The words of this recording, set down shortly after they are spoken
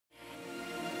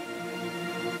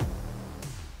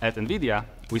At NVIDIA,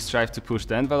 we strive to push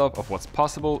the envelope of what's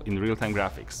possible in real-time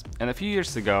graphics. And a few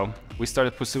years ago, we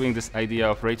started pursuing this idea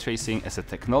of ray tracing as a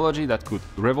technology that could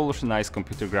revolutionize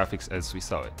computer graphics as we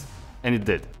saw it. And it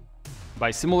did.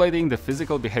 By simulating the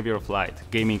physical behavior of light,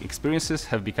 gaming experiences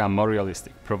have become more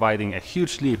realistic, providing a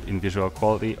huge leap in visual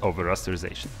quality over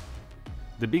rasterization.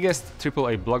 The biggest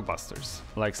AAA blockbusters,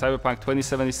 like Cyberpunk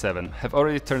 2077, have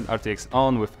already turned RTX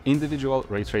on with individual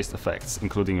ray-traced effects,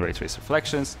 including ray-traced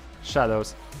reflections,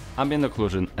 shadows, ambient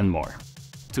occlusion, and more.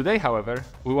 Today, however,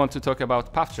 we want to talk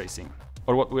about path tracing,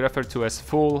 or what we refer to as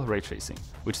full ray tracing,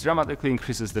 which dramatically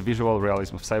increases the visual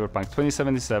realism of Cyberpunk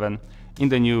 2077 in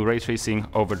the new ray tracing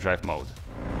Overdrive mode.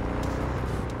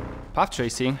 Path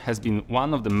tracing has been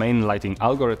one of the main lighting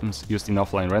algorithms used in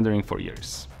offline rendering for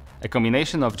years. A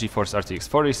combination of GeForce RTX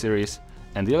 40 series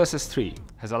and DLSS 3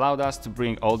 has allowed us to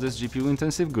bring all this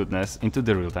GPU-intensive goodness into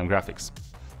the real-time graphics.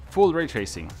 Full ray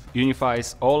tracing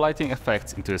unifies all lighting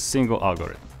effects into a single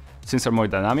algorithm. Scenes are more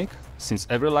dynamic, since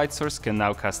every light source can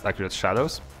now cast accurate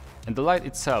shadows, and the light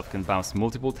itself can bounce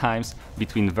multiple times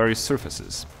between various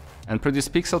surfaces and produce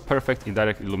pixel-perfect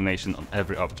indirect illumination on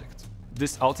every object.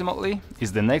 This ultimately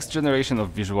is the next generation of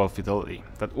visual fidelity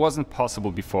that wasn't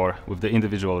possible before with the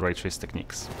individual ray trace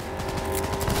techniques.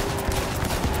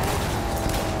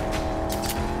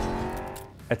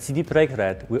 At CD Projekt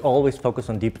Red, we always focus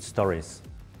on deep stories.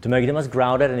 To make them as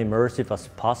grounded and immersive as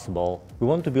possible, we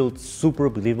want to build super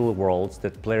believable worlds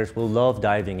that players will love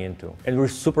diving into. And we're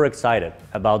super excited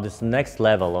about this next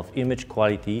level of image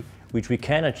quality which we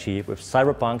can achieve with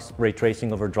Cyberpunk's ray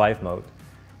tracing Overdrive mode.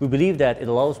 We believe that it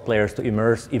allows players to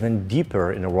immerse even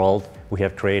deeper in the world we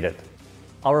have created.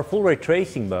 Our full ray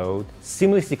tracing mode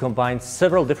seamlessly combines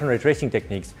several different ray tracing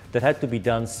techniques that had to be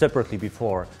done separately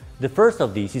before. The first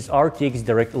of these is RTX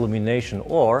Direct Illumination,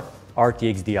 or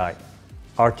RTX DI.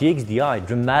 RTX DI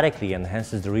dramatically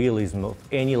enhances the realism of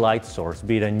any light source,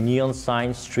 be it a neon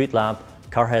sign, street lamp,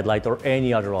 car headlight, or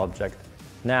any other object.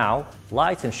 Now,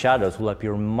 lights and shadows will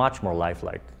appear much more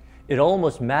lifelike. It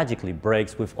almost magically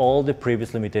breaks with all the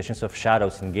previous limitations of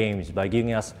shadows in games by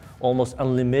giving us almost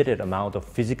unlimited amount of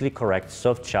physically correct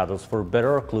soft shadows for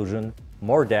better occlusion,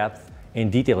 more depth,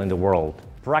 and detail in the world.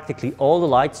 Practically all the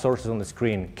light sources on the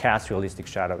screen cast realistic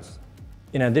shadows.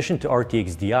 In addition to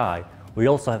RTX DI, we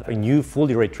also have a new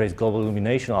fully ray-traced global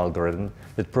illumination algorithm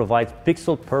that provides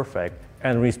pixel-perfect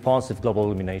and responsive global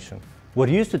illumination. What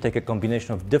used to take a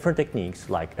combination of different techniques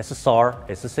like SSR,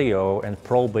 SSAO, and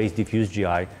Pro-based diffuse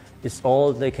GI is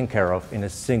all taken care of in a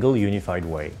single unified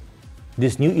way.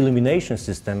 This new illumination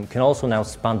system can also now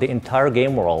span the entire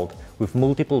game world with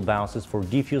multiple bounces for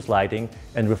diffuse lighting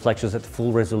and reflections at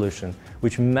full resolution,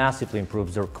 which massively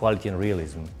improves their quality and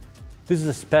realism. This is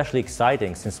especially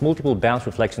exciting since multiple bounce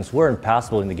reflections weren't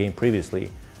possible in the game previously.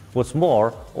 What's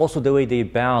more, also the way they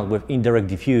bound with indirect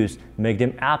diffuse make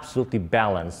them absolutely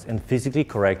balanced and physically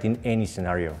correct in any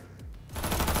scenario.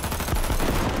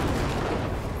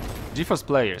 GeForce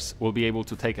players will be able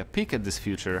to take a peek at this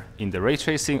future in the ray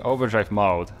tracing Overdrive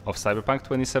mode of Cyberpunk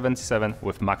 2077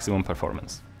 with maximum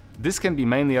performance. This can be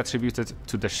mainly attributed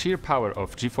to the sheer power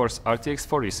of GeForce RTX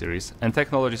 40 series and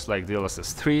technologies like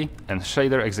DLSS 3 and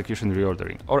Shader Execution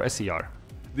Reordering, or SER.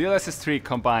 DLSS 3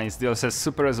 combines DLSS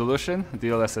Super Resolution,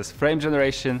 DLSS Frame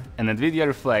Generation, and NVIDIA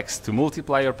Reflex to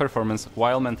multiply your performance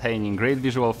while maintaining great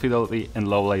visual fidelity and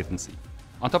low latency.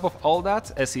 On top of all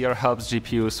that, SER helps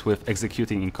GPUs with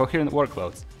executing incoherent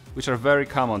workloads, which are very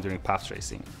common during path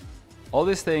tracing. All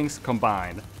these things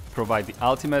combined provide the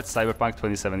ultimate Cyberpunk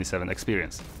 2077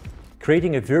 experience.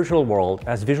 Creating a virtual world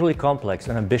as visually complex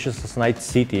and ambitious as Night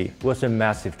City was a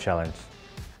massive challenge.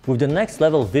 With the next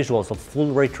level visuals of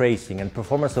full ray tracing and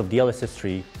performance of DLSS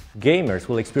 3, gamers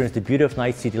will experience the beauty of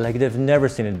Night City like they've never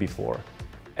seen it before.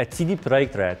 At CD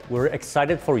Projekt Red, we're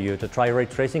excited for you to try ray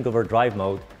tracing Overdrive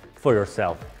mode for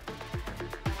yourself.